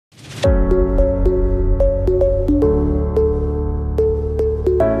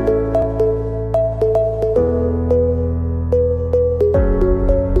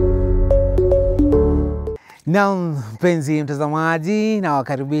Na mpenzi mtazamaji, na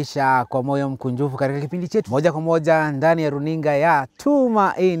wakaribisha kwa moyo mkunjufu katika kipindi chetu moja kwa moja ndani ya runinga ya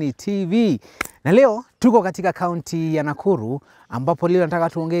Tumaini TV. Na leo tuko katika kaunti ya Nakuru, ambapo leo nataka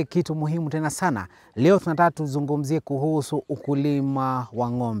tuongee kitu muhimu tena sana. Leo tunataka tuzungumzie kuhusu ukulima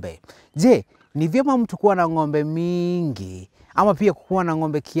wa ng'ombe. Je, ni vyema mtu kuwa na ng'ombe mingi ama pia kuwa na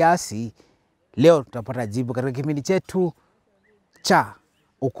ng'ombe kiasi? Leo tutapata jibu katika kipindi chetu cha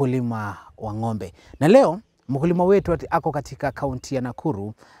ukulima wa ng'ombe. Na leo mkulima wetu ako katika kaunti ya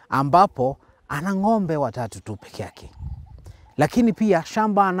Nakuru, ambapo ana ng'ombe 3 tu peke yake. Lakini pia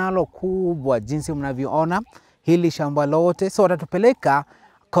shamba analo kubwa jinsi mnavyoona, hili shamba lote. So atatupeleka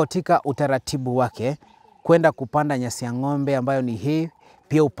katika utaratibu wake kwenda kupanda nyasi ya ng'ombe ambayo ni hay,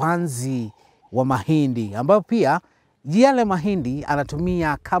 pia upanzi wa mahindi ambayo pia yale mahindi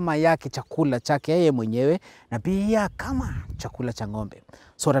anatumia kama yake chakula chake yeye mwenyewe na pia kama chakula cha ng'ombe.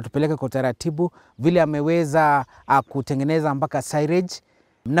 So atatupeleka kwa utaratibu vile ameweza kutengeneza mpaka silage,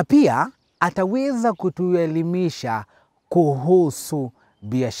 na pia ataweza kutuelimisha kuhusu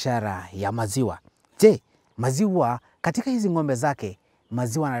biashara ya maziwa. Je, maziwa katika hizi ng'ombe zake,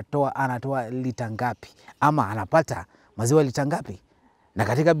 maziwa anatoa lita ngapi, ama anapata maziwa lita ngapi? Na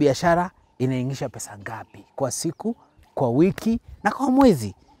katika biashara inaingisha pesa ngapi kwa siku, kwa wiki na kwa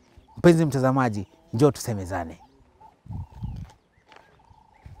mwezi? Mpenzi mtazamaji, njoo tusemezane.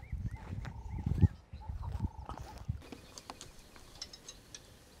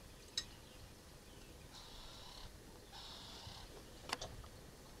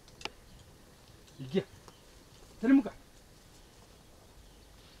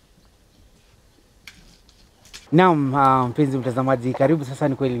 Naam, mpenzi mtazamaji, karibu sasa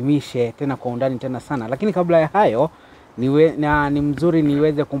nikuelimishe tena kwa undani tena sana. Lakini kabla ya hayo ni mzuri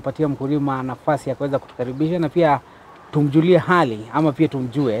niweze kumpatia mkulima nafasi ya kuweza kutukaribisha na pia tumjulie hali, ama pia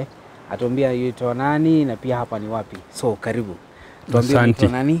tumjue, atuambia yuko nani na pia hapa ni wapi. So karibu. Tuambie yuko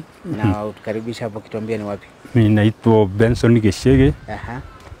nani na utukaribisha hapo, kituambia ni wapi. Mimi naitwa Benson Geshege.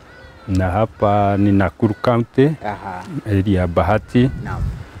 Na hapa ni Nakuru County. Area Bahati. Naam.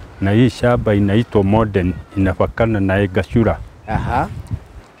 Na hii shamba inaitwa Modern, inapakana na Egashura.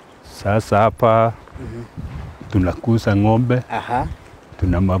 Sasa hapa tunakuza ng'ombe,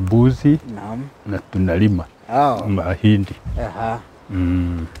 tuna mabuzi. Naam. Na tunalima mahindi.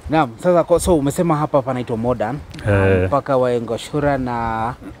 Naam, sasa so umesema hapa panaitwa Modern, mpaka wa Egashura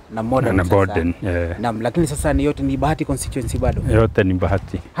na Modern na Modern. Naam, lakini sasa ni yote ni Bahati constituency bado? Yote ni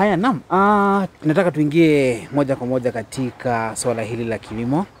Bahati. Haya, naam. Nataka tuingie moja kwa moja katika swala hili la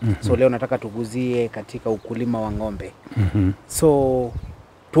kilimo. So leo nataka tuguzie katika ukulima wa ng'ombe. So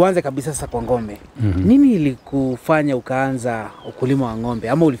tuanze kabisa sasa kwa ng'ombe. Nini ilikufanya ukaanza ukulima wa ng'ombe,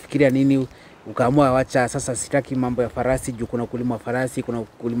 ama ulifikiria nini ukaamua wacha sasa sitaki mambo ya farasi juu kuna ukulima wa farasi, kuna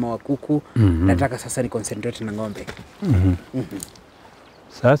ukulima wa kuku, nataka sasa ni concentrate na ng'ombe?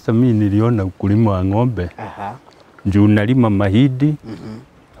 Sasa mimi niliona ukulima wa ng'ombe juu nalima mahindi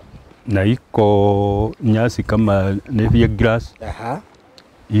na iko nyasi kama nevia grass.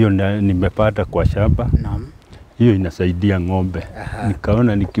 Hiyo nimepata kwa shamba. Naam. Hiyo inasaidia ng'ombe.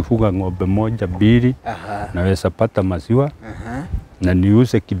 Nikaona nikifuga ng'ombe 1 2 naweza pata maziwa na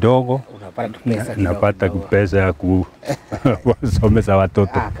niuze kidogo, napata pesa ya kusomesha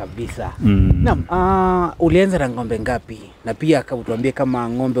watoto. Kabisa. Naam, ulianza na ng'ombe ngapi? Na pia utuambie kama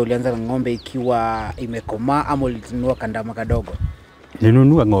ng'ombe ulianza na ng'ombe ikiwa imekomaa ama ulinunua kandama kadogo?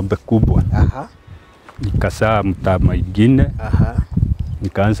 Nilinunua ng'ombe kubwa. Nikasaa mtama ingine.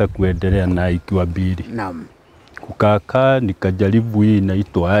 Nikaanza kuendelea na ikiwa 2. Naam. Kukaa nikajaribu hii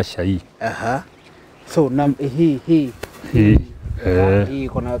inaitwa Asha hii. So naam, hii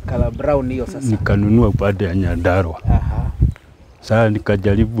kuna color brown hiyo sasa. Nikanunua upande ya Nyandarua. Sasa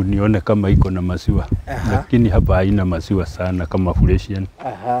nikajaribu nione kama iko na maziwa. Lakini hapa haina maziwa sana kama Fresian.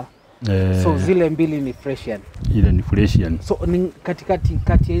 So zile 2 ni Fresian. Ile ni Fresian. So ni kati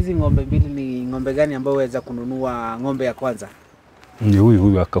ya hizi ng'ombe 2 ni ng'ombe gani ambayo waweza kununua ng'ombe ya kwanza? Ni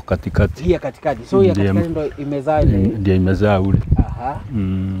huyu ako katikati. Hii ya katikati. So ya katikati ndio imezaa ile. Ndio imezaa ule.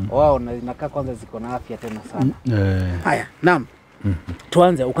 Wao na inakaa kwanza ziko na afya tena sana. Haya, naam.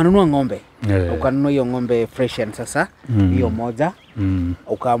 Tuanze, ukanunua ng'ombe. Ukanunua hiyo ng'ombe Fresian sasa, hiyo moja.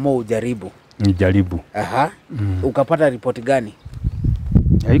 Ukaamua ujaribu. Nijaribu. Ukapata ripoti gani?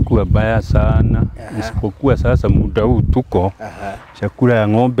 Haikuwa baya sana. Isipokuwa sasa muda huu tuko, chakula ya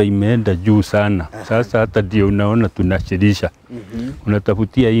ng'ombe imeenda juu sana. Sasa hata ndio unaona tunashirisha.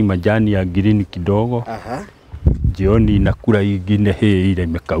 Unatafutia hii majani ya green kidogo. Jioni inakula ingine hii ile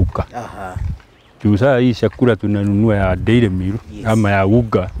imekauka. Juu saa hii chakula tunanunua ya dairy meal ama ya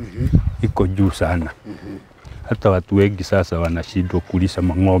uga iko juu sana. hata watu wengi sasa wanashindwa kulisha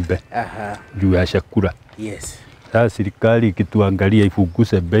ng'ombe juu ya chakula. Yes. Sasa serikali ikituangalia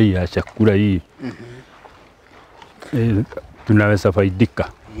ifunguse bei ya chakula hii, tunaweza faidika.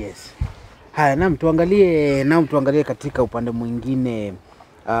 Yes. Haya, naam, tuangalie katika upande mwingine.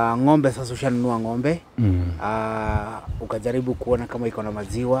 Ng'ombe sasa, ushanunua ng'ombe, ukajaribu kuona kama iko na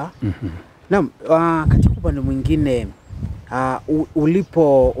maziwa. Naam, katika upande mwingine,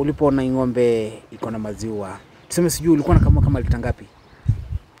 ulipoona ng'ombe iko na maziwa, tuseme sijui ulikuwa na kama lita ngapi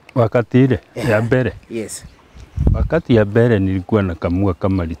wakati ile ya mbele? Yes. Wakati ya mbele nilikuwa nakamua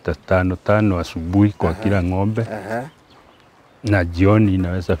kama lita 5 asubuhi kwa kila ng'ombe. Na jioni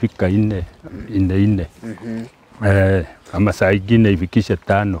inaweza fika 4. Ama saa ingine ifikishe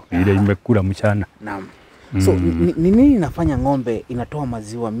 5 ile imekula mchana. Naam. So ni nini inafanya ng'ombe inatoa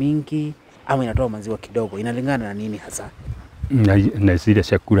maziwa mingi ama inatoa maziwa kidogo? Inalingana na nini hasa? Na zile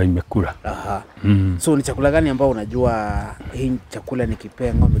chakula imekula. So ni chakula gani ambao unajua hii chakula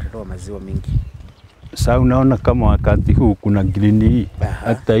nikipea ng'ombe itatoa maziwa mingi? Sasa unaona kama wakati huu kuna green hii,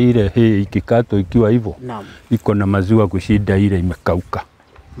 hata ile hii ikikato ikiwa hivyo, iko na maziwa kushida ile imekauka.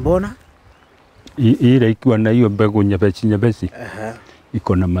 Mbona? Ile ikiwa na hiyo mbegu nyepesi,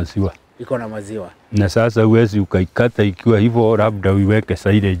 iko na maziwa. Iko na maziwa. Na sasa uwezi ukaikata ikiwa hivyo, labda uiweke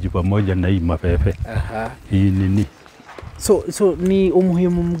silage pamoja na hii mafefe. Hii nini? So ni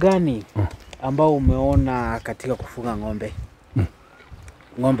umuhimu mgani ambao umeona katika kufuga ng'ombe?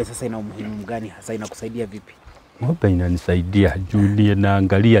 Ng'ombe sasa ina umuhimu mgani hasa, inakusaidia vipi? Ng'ombe inanisaidia juu ndiye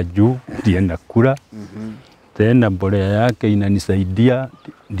naangalia juu, ndiye nakula. Tena mbolea yake inanisaidia,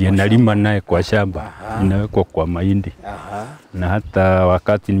 ndiye nalima naye kwa shamba, inawekwa kwa mahindi. Na hata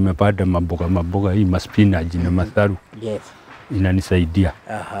wakati nimepanda maboga hii spinach na matharu, inanisaidia.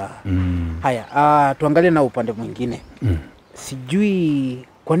 Haya, tuangalie na upande mwingine. Sijui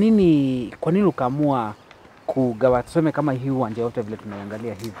kwa nini ukaamua kugawa, tuseme kama hii uwanja wote vile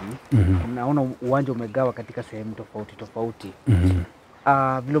tunaangalia hivi, unaona uwanja umegawa katika sehemu tofauti.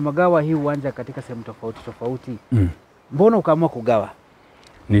 Vile umegawa hii uwanja katika sehemu tofauti, mbona ukaamua kugawa?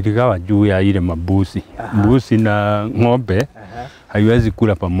 Niligawa juu ya ile mabusi. Mbusi na ng'ombe haiwezi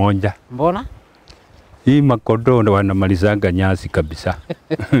kula pamoja. Mbona? Hii makodoo ndo wanamalizanga nyasi kabisa.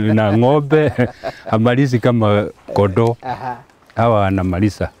 Na ng'ombe hamalizi kama kodoo. Hawa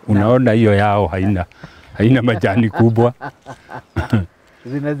wanamaliza. Unaona hiyo yao haina majani kubwa.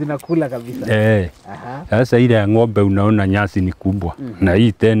 Zinakula kabisa. Sasa ile ya ng'ombe unaona nyasi ni kubwa. Na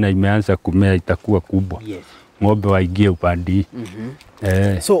hii tena imeanza kumea, itakuwa kubwa. Ng'ombe waingie upande hii.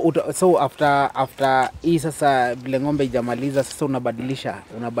 So after hii sasa vile ng'ombe ijamaliza, sasa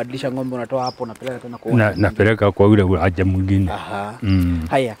unabadilisha ng'ombe, unatoa hapo unapeleka tena kwa napeleka kwa ule haja mwingine.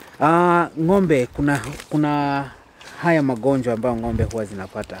 Haya, ng'ombe kuna haya magonjwa ambayo ng'ombe huwa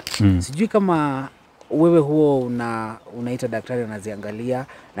zinapata. Sijui kama wewe huo unaita daktari anaziangalia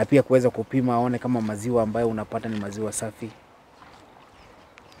na pia kuweza kupima aone kama maziwa ambayo unapata ni maziwa safi.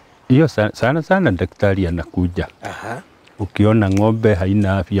 Hiyo sana daktari anakuja. Ukiona ng'ombe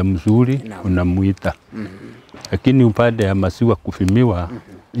haina afya mzuri, unamuita. Lakini upande ya maziwa kufimiwa,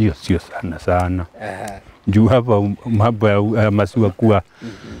 hiyo sio sana. Juu hapa mambo ya maziwa kuwa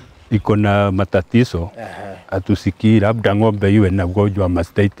iko na matatizo, hatusikii labda ng'ombe iwe na ugonjwa wa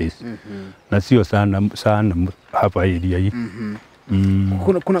mastitis. Na sio sana hapa area hii.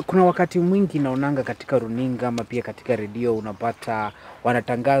 Kuna wakati mwingi naonanga katika runinga ama pia katika redio unapata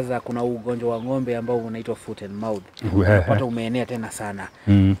wanatangaza kuna ugonjwa wa ng'ombe ambao unaitwa foot and mouth. Unapata umeenea tena sana.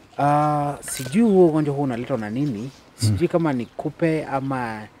 Sijui huo ugonjwa huu unaletwa na nini? Sijui kama ni kupe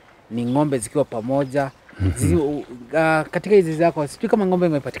ama ni ng'ombe zikiwa pamoja. Katika hizi zako sijui kama ng'ombe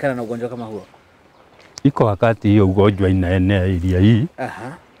imepatikana na ugonjwa kama huo. Iko wakati hiyo ugonjwa inaenea area hii.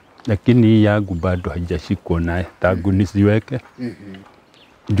 Lakini hii yangu bado haijashikwa naye tangu nisiweke.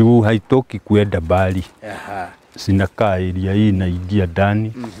 Juu haitoki kuenda mbali. Sinakaa area hii inaingia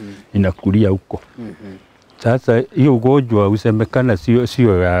ndani, inakulia huko. Sasa hiyo ugonjwa usemekana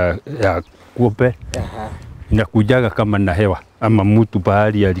sio ya kupe. Inakujaga kama na hewa ama mtu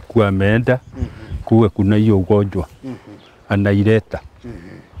bahari alikuwa ameenda kuwe kuna hiyo ugonjwa anaileta.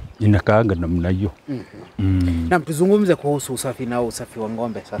 Inakaanga namna hiyo. Na tuzungumze kuhusu usafi wa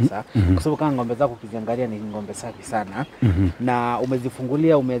ng'ombe sasa. Kwa sababu kama ng'ombe zako ukiziangalia ni ng'ombe safi sana. Na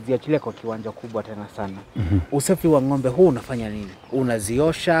umezifungulia, umeziachilia kwa kiwanja kubwa tena sana. Usafi wa ng'ombe huu unafanya nini?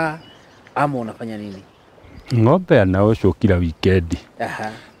 Unaziosha ama unafanya nini? Ng'ombe anaoshwa kila wikendi.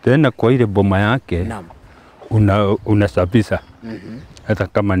 Tena kwa ile boma yake unasafisha. Hata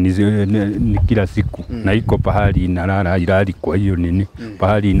kama ni kila siku. Na iko pahali inalala ilali kwa hiyo nini.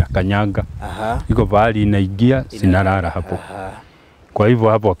 Pahali inakanyaga. Iko pahali inaingia sinalala hapo. Kwa hivyo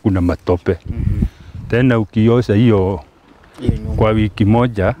hapo hakuna matope. Tena ukiosha hiyo kwa wiki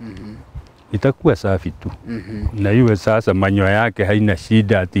moja itakuwa safi tu. Na iwe sasa manyoya yake haina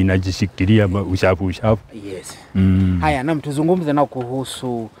shida ati inajishikilia uchafu. Yes. Haya, na tuzungumze nao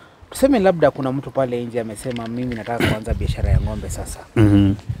kuhusu, tuseme labda kuna mtu pale nje amesema mimi nataka kuanza biashara ya ng'ombe sasa.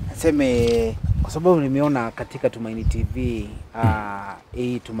 Naseme kwa sababu nimeona katika Tumaini TV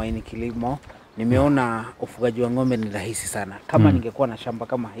hii Tumaini Kilimo, nimeona ufugaji wa ng'ombe ni rahisi sana. Kama ningekuwa na shamba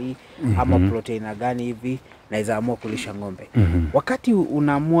kama hii ama protein gani hivi naweza amua kulisha ng'ombe. Wakati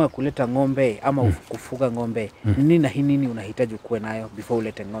unaamua kuleta ng'ombe ama kufuga ng'ombe, nini na nini unahitaji kuwe nayo before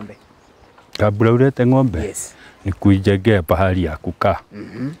ulete ng'ombe? Kabla ulete ng'ombe, yes, ni kuijengea pahali ya kukaa.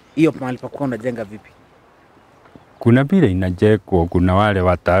 Hiyo mahali pa kukaa unajenga vipi? Kuna vile inajengwa, kuna wale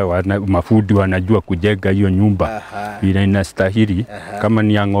mafundi wanajua kujenga hiyo nyumba vile inastahili. Kama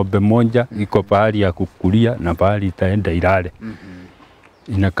ni ya ng'ombe moja, iko pahali ya kukulia na pahali itaenda ilale.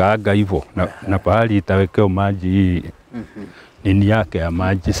 Inakaaga hivyo na pahali itawekea maji hii nini yake ya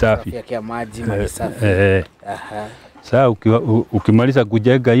maji safi. Yake ya maji safi. Sasa ukimaliza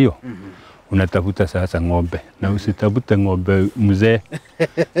kujenga hiyo, unatafuta sasa ng'ombe, na usitafute ng'ombe mzee.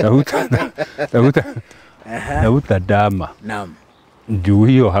 Tafuta dama. Naam. Juu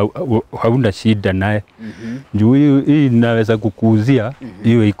hiyo hauna shida naye. Juu hii inaweza kukuuzia,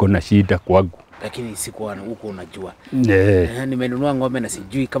 hiyo iko na shida kwangu. Lakini sikuwa huko unajua. Nimenunua ng'ombe na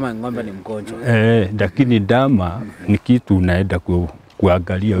sijui kama ng'ombe ni mgonjwa. Lakini dama ni kitu unaenda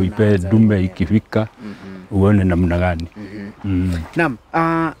kuangalia, uipe dume ikifika uone namna gani. Naam,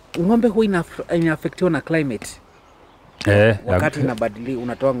 ng'ombe huwa inaafektiwa na climate. Wakati inabadili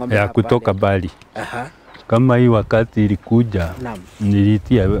unatoa ng'ombe ya kutoka bali. Kama hii wakati ilikuja,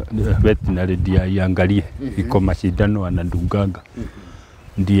 nilitia veterinary dia iangalie iko mashindano anadunganga.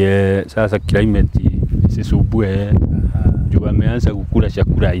 Ndiye sasa climate isisumbue. Juu ameanza kukula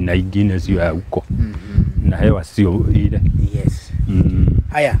chakula aina ingine sio ya huko. Na hewa sio ile. Yes.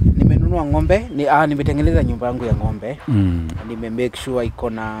 Haya, nimenunua ng'ombe, nimetengeneza nyumba yangu ya ng'ombe. Nime make sure iko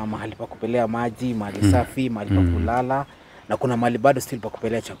na mahali pa kupelea maji, mahali safi, mahali pa kulala, na kuna mahali bado still pa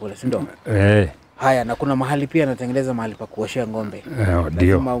kupelea chakula, si ndio? Haya, na kuna mahali pia natengeneza mahali pa kuoshea ng'ombe.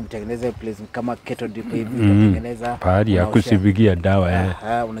 Ndio. Kama umtengeneze place kama kettle dip hivi, unatengeneza pahali ya kusipigia dawa.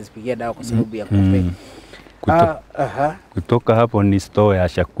 Unazipigia dawa kwa sababu ya kupe. Kutoka hapo ni store ya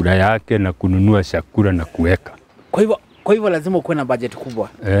chakula yake na kununua chakula na kuweka. Kwa hivyo lazima uwe na budget kubwa.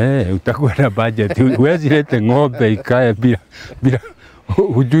 Utakuwa na budget. Huwezi lete ng'ombe ikae bila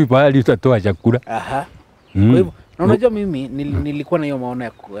hujui pahali utatoa chakula. Kwa hivyo na unajua mimi nilikuwa na hiyo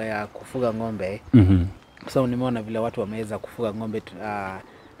maono ya kufuga ng'ombe. Kwa sababu nimeona vile watu wameweza kufuga ng'ombe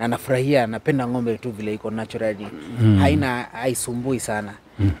na nafurahia, napenda ng'ombe tu vile iko naturally. Haisumbui sana.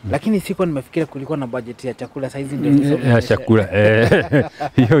 Lakini siko nimefikiria kulikuwa na budget ya chakula, saa hizi ndio ya chakula.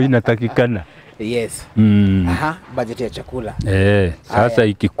 Hiyo inatakikana. Yes. Budget ya chakula. Sasa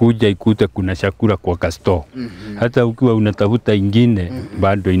ikikuja ikute kuna chakula kwa kasto. Hata ukiwa unatafuta ingine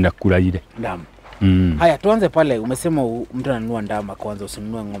bado inakula ile. Naam. Haya, tuanze pale. Umesema mtu ananunua ndama kwanza,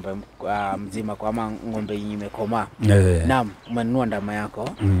 usinunue ng'ombe mzima kwa ama ng'ombe yenye imekomaa. Naam, umenunua ndama yako.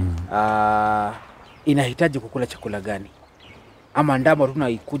 Inahitaji kukula chakula gani? Ama ndama tu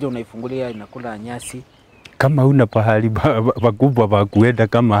unaikuja unaifungulia inakula nyasi? Kama una pahali pakubwa pa kuenda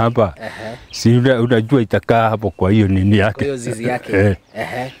kama hapa, si unajua itakaa hapo, kwa hiyo nini yake. Kwa hiyo zizi yake.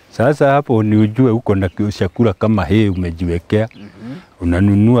 Sasa hapo ni ujue uko na chakula kama hii umejiwekea.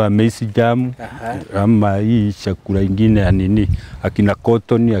 Unanunua maize jamu ama hii chakula ingine ya nini, akina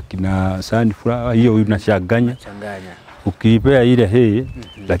cotton, akina sunflower, hiyo unachanganya. Ukiipea ile hii,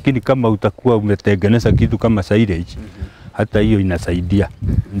 lakini kama utakuwa umetengeneza kitu kama silage, hata hiyo inasaidia.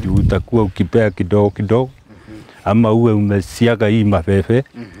 Ndio utakuwa ukipea kidogo kidogo. Ama uwe umesiaga hii mafefe,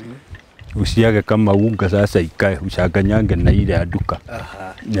 usiage kama unga, sasa ikae uchanganyange na ile ya duka.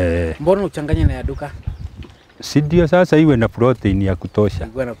 Mbona uchanganye na ya duka? Si ndio sasa iwe na protein ya kutosha.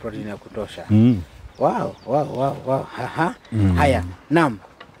 Iwe na protein ya kutosha. Wow. Haya, naam,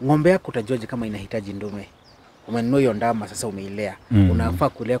 ng'ombe yako utajuaje kama inahitaji ndume? Umenunua hiyo ndama sasa umeilea. Unafaa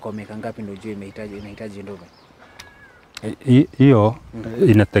kulea kwa miaka ngapi ndio ujue inahitaji ndume? Hiyo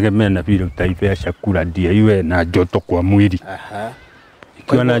inategemea na vile utaipea chakula, ndio iwe na joto kwa mwili.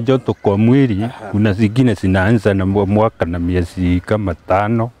 Ikiwa na joto kwa mwili, kuna zingine zinaanza na mwaka na miezi kama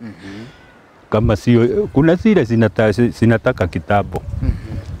 5. Kama sio, kuna zile zinataka kitambo.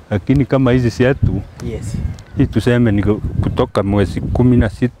 Lakini kama hizi zetu, hii tuseme ni kutoka mwezi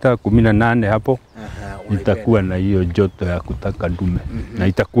 16, 18 hapo, itakuwa na hiyo joto ya kutaka dume. Na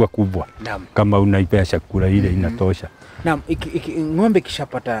itakuwa kubwa. Kama unaipea chakula ile inatosha. Naam, ng'ombe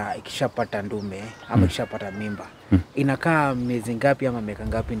ikishapata ndume ama ikishapata mimba, inakaa miezi ngapi ama miaka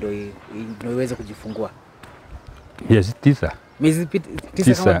ngapi ndio iweze kujifungua? Miezi 9. Miezi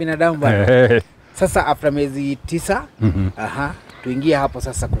 9 kama binadamu bado. Sasa after miezi 9, tuingie hapo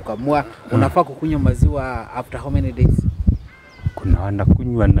sasa kukamua. Unafaa kukunywa maziwa after how many days? Kuna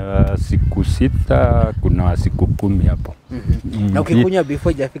wanakunywa na siku 6, kuna siku 10 hapo. Na ukikunywa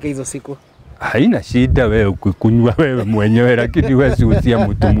before hajafika hizo siku? Haina shida wewe ukikunywa wewe mwenyewe, lakini wewe usiuzie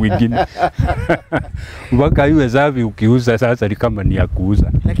mtu mwingine. Mpaka iwe safi ukiuza sasa ni kama ni ya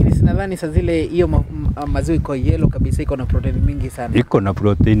kuuza. Lakini sinadhani saa zile hiyo maziwa iko yellow kabisa, iko na protein mingi sana. Iko na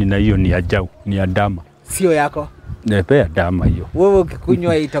protein na hiyo ni ya jau, ni ya dama. Sio yako? Nepea dama hiyo. Wewe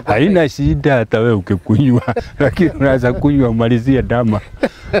ukikunywa itakuwa haina shida hata wewe ukikunywa, lakini unaweza kunywa umalizie dama.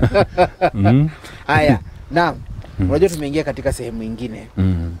 Haya, naam. Unajua tumeingia katika sehemu nyingine.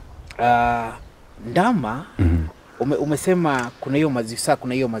 Ndama, umesema kuna hiyo maziwa,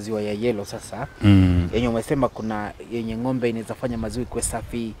 kuna hiyo maziwa ya yellow sasa. Yenye umesema kuna yenye ng'ombe inaweza fanya maziwa ikuwe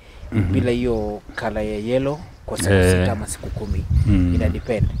safi bila hiyo kala ya yellow kwa siku 6 ama siku 10. Ina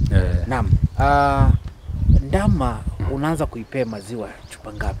depend. Naam. Ndama unaanza kuipea maziwa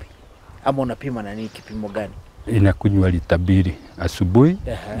chupa ngapi? Ama unapima na nini, kipimo gani? Inakunywa lita 2 asubuhi,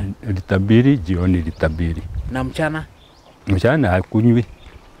 lita 2 jioni, lita 2. Na mchana? Mchana hakunywi.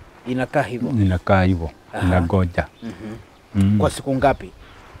 Inakaa hivyo? Inakaa hivyo. Inagoja. Kwa siku ngapi?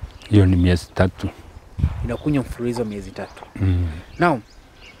 Hiyo ni miezi 3. Inakunywa mfululizo miezi 3. Now,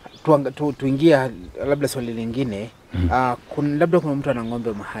 tuingia labda swali lingine. Labda kuna mtu ana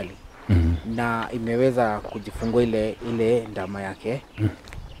ng'ombe mahali na imeweza kujifungua ile ndama yake.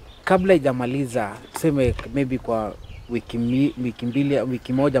 Kabla ijamaliza, tuseme maybe kwa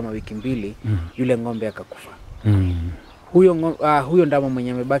wiki moja ama wiki mbili, yule ng'ombe akakufa. Huyo ndama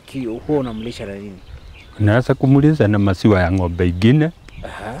mwenye amebaki, huo unamlisha na nini? Unaweza kumulisha na maziwa ya ng'ombe ingine.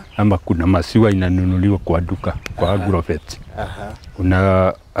 Ama kuna maziwa inanunuliwa kwa duka, kwa agrovet.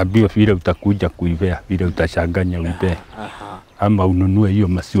 Unaambiwa vile utakuja kuivea, vile utachanganya uivee. Ama ununue hiyo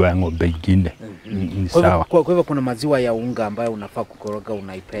maziwa ya ng'ombe ingine. Ni sawa. Kwa hivyo kuna maziwa ya unga ambayo unafaa kukoroga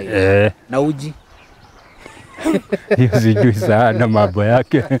unaipea. Na uji? Hiyo sijui sana mambo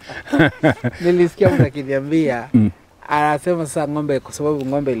yake. Nilisikia mtu akiniambia anasema sasa ng'ombe, kwa sababu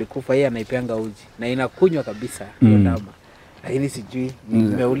ng'ombe ilikufa, yeye anaipeanga uji na inakunywa kabisa hiyo ndama. Lakini sijui,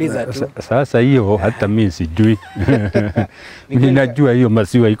 nimeuliza tu. Sasa hiyo hata mimi sijui. Mimi najua hiyo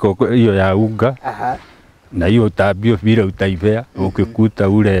maziwa iko hiyo ya unga. Na hiyo utaambio vile utaivea, ukikuta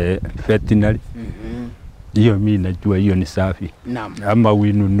ule veterinary. Hiyo mimi najua hiyo ni safi. Ama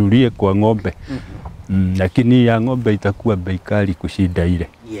uinunulie kwa ng'ombe. Lakini ya ng'ombe itakuwa bei kali kushinda ile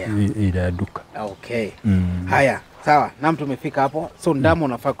ya duka. Okay. Haya, sawa. Naam, tumefika hapo. So ndama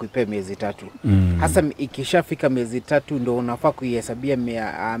unafaa kuipea miezi 3. Hasa ikishafika miezi 3 ndio unafaa kuihesabia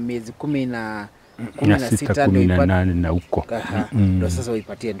miezi 16 18 na huko. Ndio sasa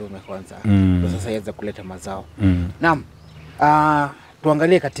uipatie ndume kwanza. Ndio sasa ianze kuleta mazao. Naam.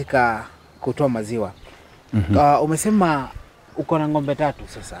 Tuangalie katika kutoa maziwa. Umesema uko na ng'ombe 3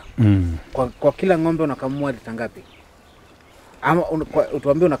 sasa. Kwa kila ng'ombe unakamua lita ngapi? Ama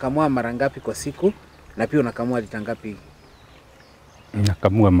utuambie unakamua mara ngapi kwa siku, na pia unakamua lita ngapi?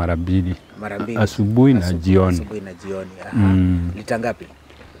 Nakamua mara 2. Mara 2. Asubuhi na jioni. Asubuhi na jioni. Lita ngapi?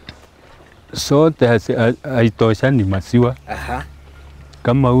 Sote haitoshani maziwa.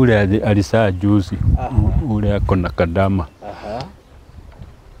 Kama ule alisaa juzi, ule ako na kadama.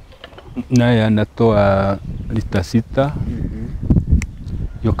 Naye anatoa lita 6.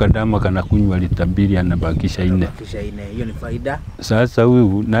 Hiyo kadama kanakunywa lita 2, anabakisha 4. Hiyo ni faida. Sasa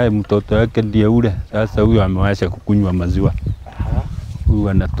huyu naye mtoto yake ndiye ule. Sasa huyu amewacha kukunywa maziwa. Huyu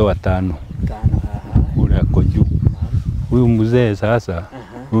anatoa 5. Ule ako juu. Huyu mzee sasa,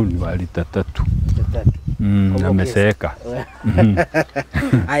 huyu ni wa lita 3. Ameseeka.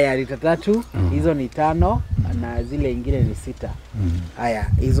 Haya, lita 3, hizo ni 5 na zile ingine ni 6. Haya,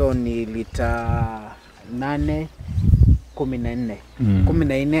 hizo ni lita 8, 14.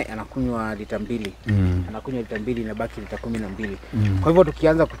 14 anakunywa lita 2. Anakunywa lita 2 na baki lita 12. Kwa hivyo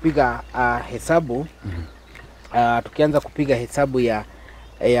tukianza kupiga hesabu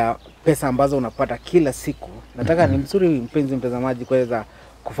ya pesa ambazo unapata kila siku. Nataka ni mzuri mpenzi mtazamaji kuweza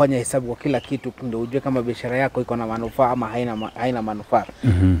kufanya hesabu kwa kila kitu ndio ujue kama biashara yako iko na manufaa ama haina manufaa.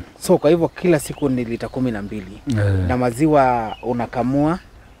 So kwa hivyo kila siku ni lita 12. Na maziwa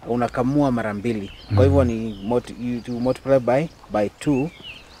unakamua mara 2. Kwa hivyo ni you multiply by 2,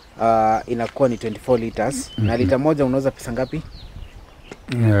 inakuwa ni 24 liters. Na lita moja unauza pesa ngapi?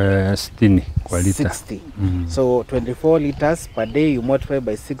 60 kwa lita. 60. So 24 liters per day, you multiply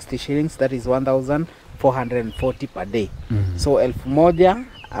by 60 shillings, that is 1,500 1440 per day. So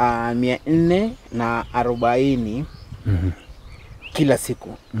 1440 kila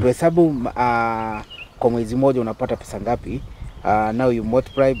siku. Tuhesabu kwa mwezi moja unapata pesa ngapi? Now you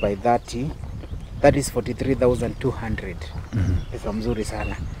multiply by 30, that is 43,200. Pesa mzuri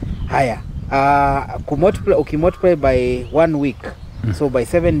sana. Haya, ukimultiply by 1 week, so by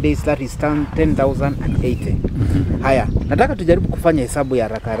 7 days that is 10,080. Haya, nataka tujaribu kufanya hesabu ya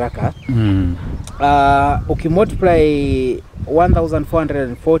haraka. Ukimultiply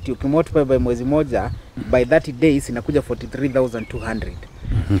 1440 ukimultiply by mwezi moja by 30 days inakuja 43,200.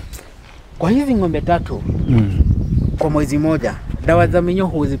 Kwa hizi ng'ombe tatu kwa mwezi moja, dawa za minyoo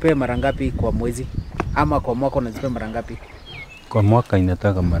huzipea mara ngapi kwa mwezi, ama kwa mwaka unazipea mara ngapi? Kwa mwaka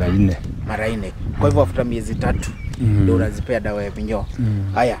inataka mara 4. Mara 4. Kwa hivyo after miezi 3 ndio unazipea dawa ya minyoo.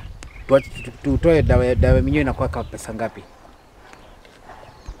 Haya, tutoe dawa ya minyoo inakuwa kwa pesa ngapi?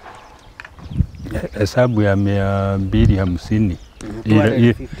 Hesabu ya 250.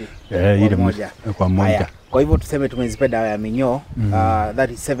 Ile moja kwa moja. Haya, kwa hivyo tuseme tumezipea dawa ya minyoo,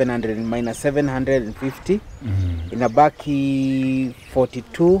 that is 700 minus 750, inabaki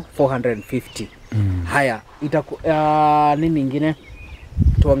 42,450. Haya, nini ingine?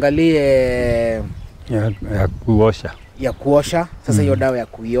 Tuangalie ya kuosha. Ya kuosha. Sasa hiyo dawa ya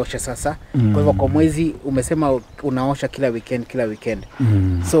kuiosha sasa. Kwa hivyo kwa mwezi umesema unaosha kila weekend.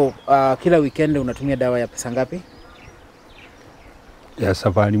 So kila weekend unatumia dawa ya pesa ngapi? Ya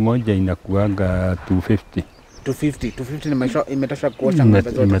safari moja inakuanga 250. 250 imetosha kuosha ng'ombe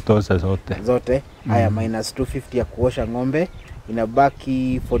zote. Imetosha zote. Haya, minus 250 ya kuosha ng'ombe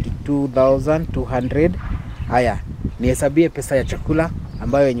inabaki 42,200. Haya, nihesabie pesa ya chakula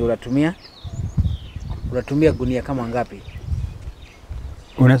ambayo yenye unatumia gunia kama ngapi?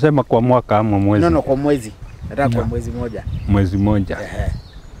 Unasema kwa mwaka ama mwezi? No, kwa mwezi. Nataka kwa mwezi moja. Mwezi moja.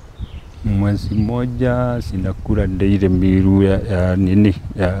 Mwezi moja sinakula ile miru ya nini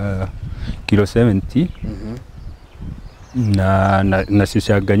ya kilo 70. Na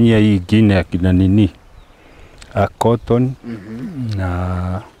sisaganyia hii ingine ya kina nini cotton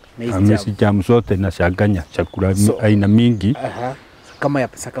na mesi jam zote na shaganya chakula aina mingi. Kama ya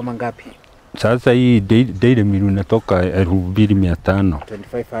pesa kama ngapi? Sasa hii daily miru natoka 2,500.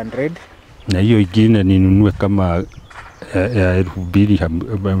 2,500. Na hiyo ingine ninunue kama ya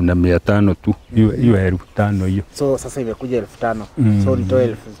 2,500 tu. Hiyo 5,000 hiyo. So sasa imekuja 5,000. So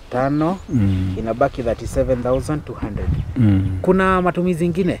nitoe 5,000, inabaki 37,200. Kuna matumizi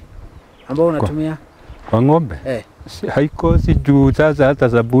ingine ambao unatumia kwa ng'ombe? Haikosi juu sasa hata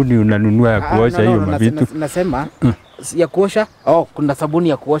sabuni unanunua ya kuosha hiyo mavitu. Nasema ya kuosha. Kuna sabuni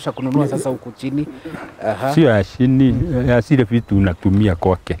ya kuosha kununua sasa huku chini. Sio ya chini, ya zile vitu unatumia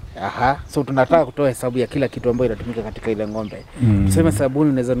kwake. So tunataka kutoa hesabu ya kila kitu ambayo inatumika katika ile ng'ombe. Tuseme sabuni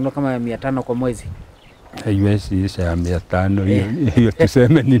unaweza nunua kama 500 kwa mwezi. Haiwezi isha ya 500 hiyo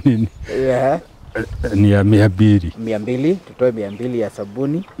tuseme ni nini? Ni ya 200. 200, tutoe 200 ya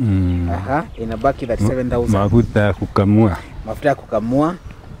sabuni. Inabaki 37,000. Mafuta ya kukamua.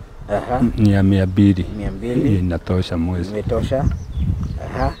 Ni ya 200. 200. Inatosha mwezi. Imetosha.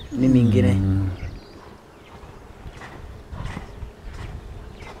 Nini ingine?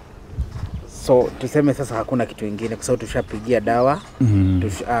 So tuseme sasa hakuna kitu ingine kwa sababu tushapigia dawa.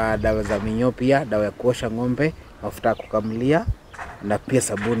 Dawa za minyoo pia, dawa ya kuosha ng'ombe, mafuta ya kukamulia na pia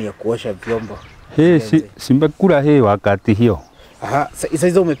sabuni ya kuosha vyombo. Simbakula wakati hiyo. Sasa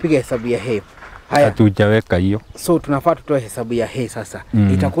hizo umepiga hesabu ya Haya. Hatujaweka hiyo. So tunafaa tutoe hesabu ya sasa.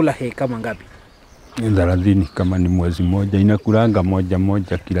 Itakula kama ngapi? 30 kama ni mwezi moja. Inakulanga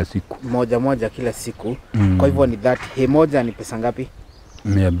moja kila siku. Moja kila siku. Kwa hivyo ni 30. Moja ni pesa ngapi?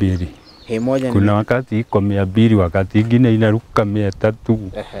 200. Moja kuna wakati iko 200, wakati ingine inaruka 300.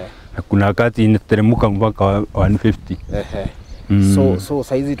 Na kuna wakati inateremka mpaka 150. So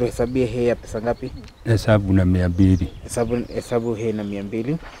saizi tuhesabie ya pesa ngapi? Hesabu na 200. Hesabu na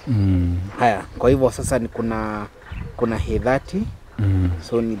 200. Haya, kwa hivyo sasa ni kuna 30.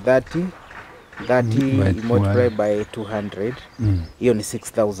 So ni 30 multiply by 200. Hiyo ni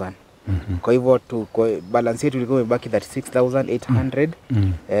 6,000. Kwa hivyo balance yetu ilikuwa imebaki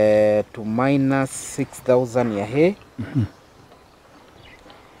 36,800. To minus 6,000 ya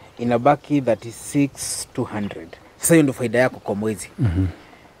inabaki 36,200. Sasa hiyo ndio faida yako kwa mwezi.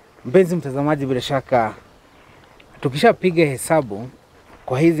 Mpenzi mtazamaji, bila shaka tukishapiga hesabu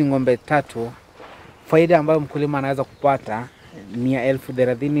kwa hizi ng'ombe tatu, faida ambayo mkulima anaweza kupata ni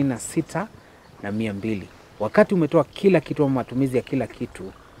 36,200. Wakati umetoa kila kitu, matumizi ya kila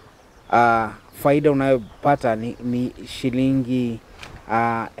kitu, faida unayopata ni shilingi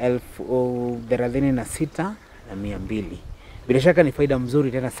 36,200. Bila shaka ni faida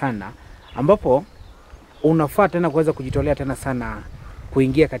mzuri tena sana, ambapo unafaa tena kuweza kujitolea tena sana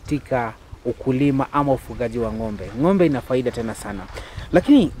kuingia katika ukulima ama ufugaji wa ng'ombe. Ng'ombe ina faida tena sana.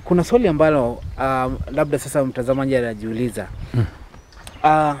 Lakini kuna swali ambalo labda sasa mtazamaji anajiuliza.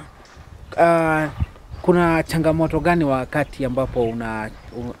 Kuna changamoto gani wakati ambapo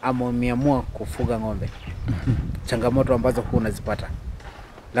umeamua kufuga ng'ombe? Changamoto ambazo unazipata,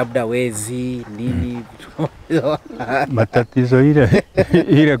 labda wezi nini? Matatizo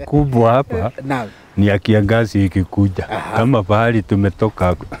ile kubwa hapa ni ya kiangazi ikikuja. Kama pahali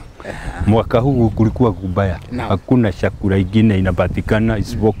tumetoka mwaka huu kulikuwa kubaya. Hakuna chakula ingine inapatikana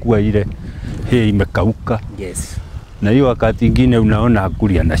isipokuwa ile hii imekauka. Yes. Na hiyo wakati ingine unaona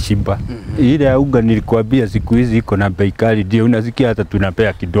hakuli anashiba. Ile ya unga nilikwambia siku hizi iko na bei kali, ndio unasikia hata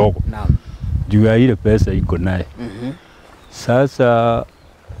tunapea kidogo. Juu ya ile pesa iko naye. Sasa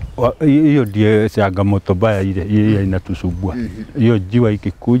hiyo ndio changamoto baya ile inatusubua. Hiyo jua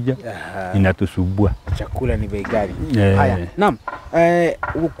ikikuja inatusubua. Chakula ni bei ghali. Haya, naam.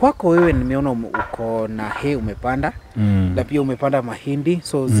 Kwako wewe nimeona uko na hay umepanda, na pia umepanda mahindi.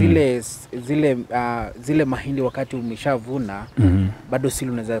 So zile mahindi wakati umeshavuna bado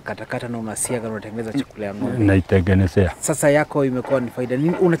sili unaweza katakata na unasiaga na unatengeneza chakula ya ng'ombe. Naitengenezea. Sasa yako imekuwa ni faida.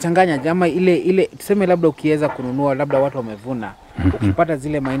 Nini unachanganya jama ile tuseme labda ukiweza kununua, labda watu wamevuna, ukipata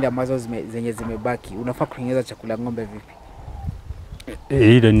zile mahindi ambazo zenye zimebaki, unafaa kutengeneza chakula ng'ombe vipi?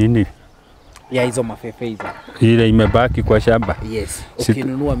 Ile nini? Ya hizo mafefe hizo. Ile imebaki kwa shamba. Yes.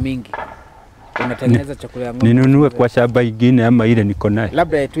 Ukinunua mingi unatengeneza chakula ya ng'ombe. Ninunue kwa shamba ingine ama ile niko nayo?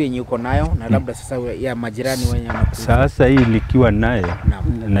 Labda tu yenye uko nayo na labda sasa ya majirani wenye wanakuja. Sasa hii nikiwa naye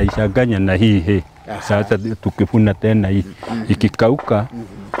naishaganya na hii. Sasa tukifuna tena hii ikikauka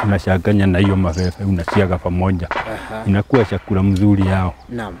unashaganya na hiyo mafefe unasiaga pamoja. Inakuwa chakula mzuri yao.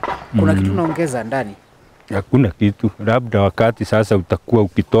 Naam. Kuna kitu unaongeza ndani? Hakuna kitu. Labda wakati sasa utakuwa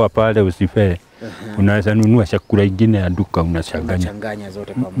ukitoa pale usifee. Unaweza nunua chakula ingine ya duka unachanganya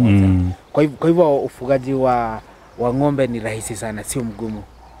zote pamoja. Kwa hivyo ufugaji wa ng'ombe ni rahisi sana, sio mgumu.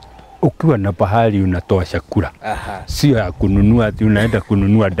 Ukiwa na pahali unatoa chakula. Sio ya kununua ati unaenda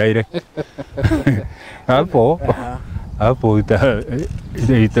kununua direct. Hapo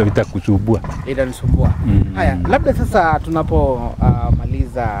itakusumbua. Itanisumbua. Haya, labda sasa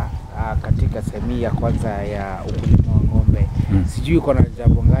tunapomaliza katika sehemu ya kwanza ya ukulima wa ng'ombe, sijui uko na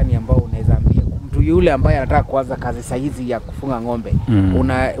jambo gani ambao unaweza ambia mtu yule ambaye anataka kuanza kazi sahihi ya kufunga ng'ombe?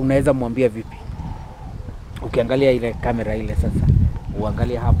 Unaweza mwambia vipi? Ukiangalia ile kamera ile sasa,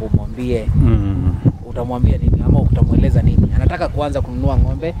 uangalie hapo umwambie, utamwambia nini ama utamweleza nini? Anataka kuanza kununua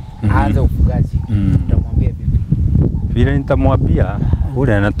ng'ombe, aanze ufugaji. Utamwambia vipi? Vile nitamwambia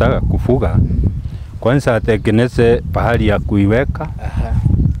ule anataka kufuga, kwanza atengeneze pahali ya kuiweka.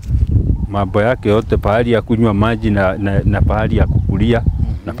 Mambo yake yote, pahali ya kunywa maji na pahali ya kukulia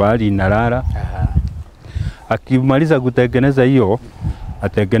na pahali inalala. Akimaliza kutengeneza hiyo,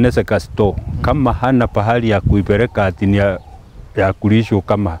 atengeneze ka store. Kama hana pahali ya kuipeleka ati ya kulishwa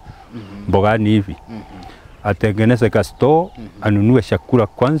kama mbogani hivi, atengeneze ka store, anunue chakula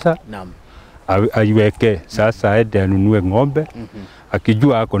kwanza, aiweke. Sasa aende anunue ng'ombe,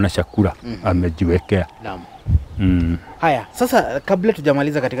 akijua ako na chakula amejiwekea. Haya, sasa kabla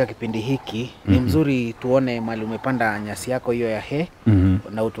tujamaliza katika kipindi hiki, ni mzuri tuone mali umepanda nyasi yako hiyo ya hay,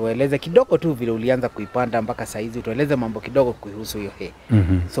 na utueleze kidogo tu vile ulianza kuipanda mpaka saa hizi, utueleze mambo kidogo kuhusu hiyo hay.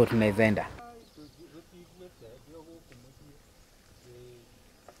 So tunaweza enda.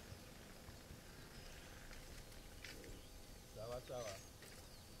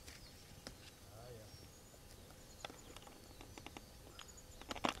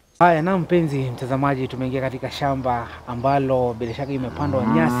 Haya, na mpenzi mtazamaji, tumeingia katika shamba ambalo bila shaka imepandwa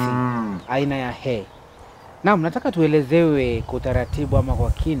nyasi aina ya hay. Naam, nataka tuelezewe kwa utaratibu ama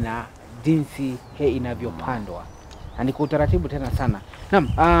kwa kina jinsi hay inavyopandwa. Na ni kwa utaratibu tena sana. Naam,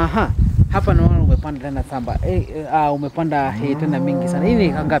 hapa naona umepanda tena samba. Umepanda hay tena mingi sana. Hii ni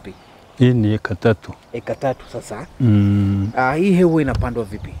eka ngapi? Hii ni eka 3. Eka 3 sasa. Hii hay huwa inapandwa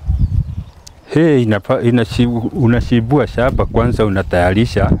vipi? Hay unashibua shamba kwanza,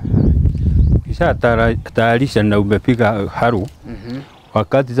 unatayarisha. Kisha tayarisha na umepiga haru.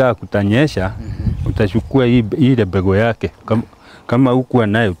 Wakati za kutanyesha, utachukua ile bego yake. Kama hukuwa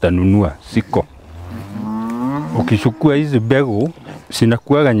naye utanunua siko. Ukichukua hizi bego,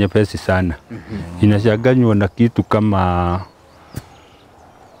 zinakuwa nyepesi sana. Inachanganywa na kitu kama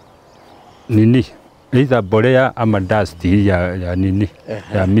nini? Either mbolea ama dust ya nini?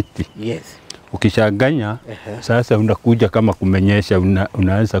 Ya miti. Yes. Ukishaganya, sasa unakuja kama kumenyesha,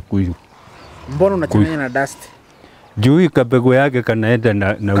 unaanza kuyu. Mbona unachanganya na dust? Juu kabego yake kanaenda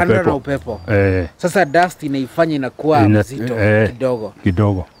na upepo. Na upepo. Sasa dust inaifanya inakuwa mzito kidogo.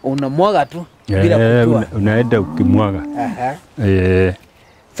 Kidogo. Unamwaga tu bila kujua. Unaenda ukimwaga.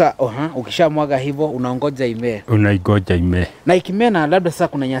 Sasa ukishamwaga hivyo unaongoja imee. Unaigoja imee. Na ikimea na labda sasa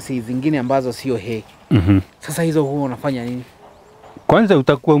kuna nyasi zingine ambazo sio hay. Sasa hizo huwa unafanya nini? Kwanza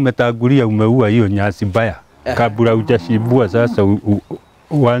utakuwa umetagulia umeua hiyo nyasi mbaya. Kabla hujashibua sasa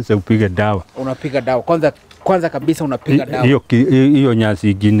uanze upige dawa. Unapiga dawa. Kwanza kabisa unapiga dawa. Hiyo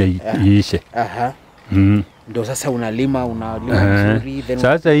nyasi ingine iishe. Ndio sasa unalima vizuri.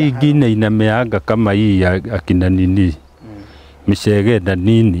 Sasa hii ingine inameaga kama hii ya akina nini. Mishege na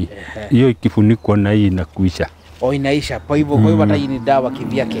nini. Hiyo ikifunikwa na hii inakuisha. Inaisha. Kwa hivyo hata hii ni dawa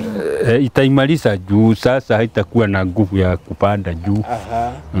kivyake. Itaimaliza juu sasa haitakuwa na nguvu ya kupanda juu.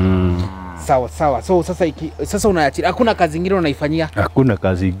 Sawa. So sasa unaacha. Hakuna kazi nyingine unaifanyia? Hakuna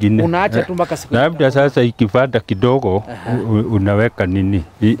kazi nyingine. Unaacha tu mpaka siku. Labda sasa ikipanda kidogo unaweka nini?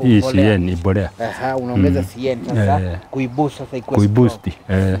 Hii CN mbolea. Unaongeza CN sasa kuiboost sasa ikuwe. Kuiboost.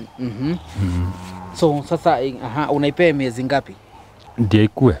 So sasa unaipea miezi ngapi? Ndio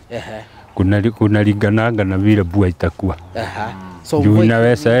ikue. Kuna liganaga na vile bua itakuwa. So juu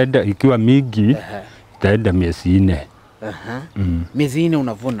inaweza enda ikiwa mingi itaenda miezi 4. Miezi 4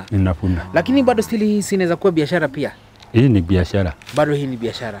 unavuna. Ninavuna. Lakini bado stili hii inaweza kuwa biashara pia. Hii ni biashara. Bado hii ni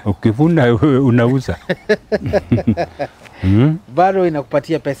biashara. Ukivuna unauza. Bado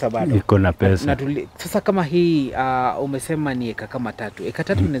inakupatia pesa bado. Iko na pesa. Sasa kama hii umesema ni eka kama 3. Eka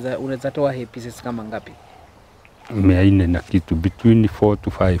 3 unaweza toa hay pieces kama ngapi? 400 na kitu between 4 to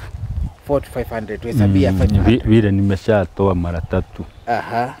 5. 4 to 500 tuhesabia 500. Vile nimeshatoa mara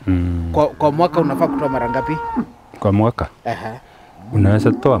 3. Kwa mwaka unafaa kutoa mara ngapi? Kwa mwaka?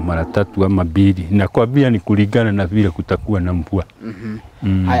 Unaweza toa mara 3 ama 2. Na kwa vile ni kulingana na vile kutakuwa na mvua.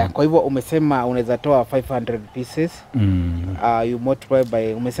 Haya, kwa hivyo umesema unaweza toa 500 pieces. You multiply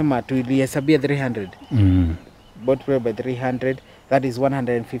by umesema tulihesabia 300. Multiply by 300, that is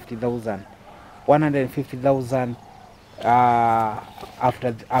 150,000. 150,000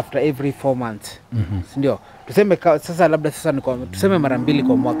 after every 4 months. Ndio. Tuseme sasa labda sasa ni tuseme mara 2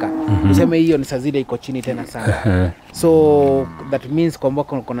 kwa mwaka. Tuseme hiyo ni sazile iko chini tena sana. So that means kwa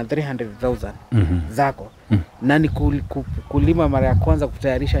mwaka uko na 300,000 zako. Nani kulima mara ya kwanza,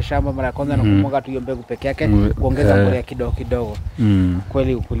 kutayarisha shamba mara ya kwanza na kumwaga tu hiyo mbegu peke yake, kuongeza mbolea kidogo kidogo.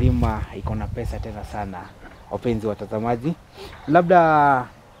 Kweli ukulima iko na pesa tena sana, wapenzi watazamaji. Labda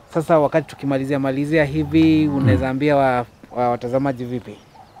sasa wakati tukimalizia hivi unaweza ambia watazamaji vipi?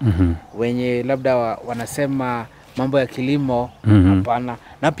 Wenye labda wanasema mambo ya kilimo hapana.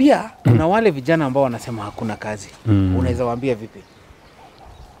 Na pia kuna wale vijana ambao wanasema hakuna kazi. Unaweza waambia vipi?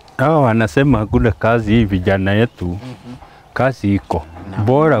 Hao wanasema hakuna kazi, hii vijana yetu. Kazi iko.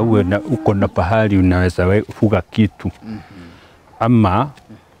 Bora uwe na uko na pahali unaweza fuga kitu. Ama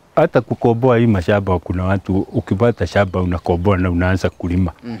hata kukoboa hii mashamba, kuna watu ukipata shamba unakoboa na unaanza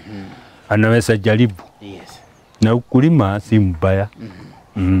kulima. Anaweza jaribu. Na ukulima si mbaya.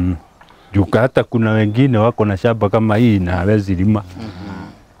 Juka hata kuna wengine wako na shamba kama hii na hawezi lima.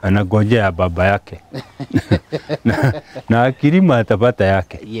 Anagojea baba yake. na akilima atapata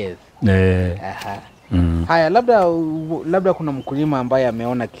yake. Haya, labda kuna mkulima ambaye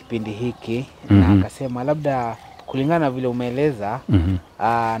ameona kipindi hiki na akasema labda kulingana vile umeeleza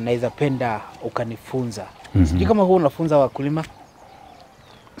naweza penda ukanifunza. Sijui kama huwa unafunza wakulima?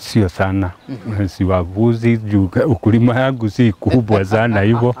 Sio sana. Si wavuzi juu ukulima yangu si kubwa sana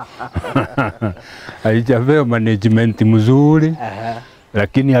hivyo. Haijapewa management mzuri.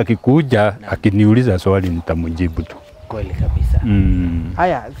 Lakini akikuja akiniuliza swali nitamjibu tu. Kweli kabisa.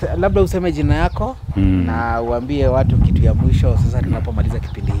 Haya, labda useme jina yako na uambie watu kitu ya mwisho sasa tunapomaliza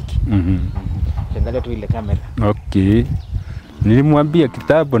kipindi hiki. Angalia tu ile kamera. Okay. Nilimwambia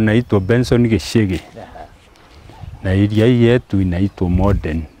kitabu naitwa Benson Geshege. Na ilia hii yetu inaitwa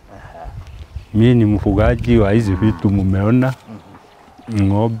Modern. Mimi ni mfugaji wa hizi vitu mumeona.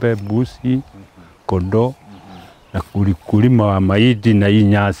 Ngombe, busi, kondoo na kulima wa mahindi na hii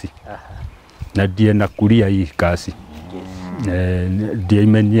nyasi. Na ndiye nakulia hii kazi. Ndiye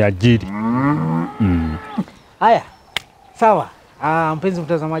imeniajiri. Haya, sawa. Mpenzi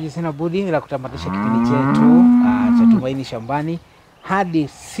mtazamaji, sina budi la kutamatisha kipindi chetu cha Tumaini Shambani hadi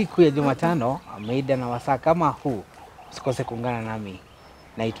siku ya Jumatano mida na wasaa kama huu. Usikose kuungana nami.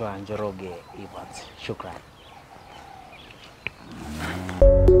 Naitwa Njoroge Evans. Shukrani.